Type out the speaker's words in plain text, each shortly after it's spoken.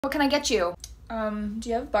What can I get you? Do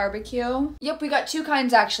you have barbecue? Yep, we got two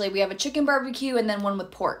kinds actually. We have a chicken barbecue and then one with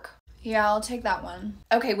pork. Yeah, I'll take that one.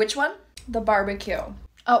 Okay, which one? The barbecue.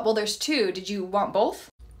 Oh, well, there's two. Did you want both?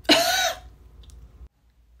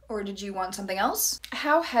 Or did you want something else?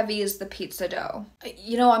 How heavy is the pizza dough?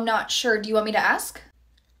 You know, I'm not sure. Do you want me to ask?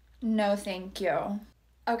 No, thank you.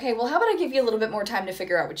 Okay, well, how about I give you a little bit more time to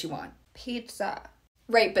figure out what you want? Pizza.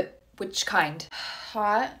 Right, but which kind?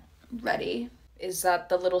 Hot, ready. Is that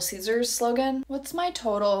the Little Caesars slogan? What's my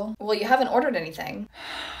total? Well, you haven't ordered anything.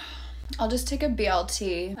 I'll just take a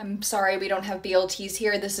BLT. I'm sorry, we don't have BLTs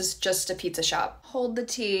here. This is just a pizza shop. Hold the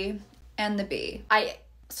T and the B.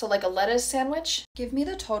 So like a lettuce sandwich? Give me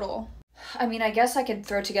the total. I mean, I guess I could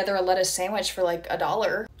throw together a lettuce sandwich for like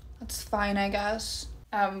 $1. That's fine, I guess.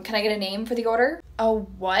 Can I get a name for the order? A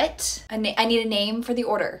what? I need a name for the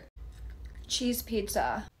order. Cheese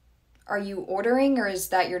pizza. Are you ordering or is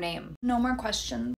that your name? No more questions.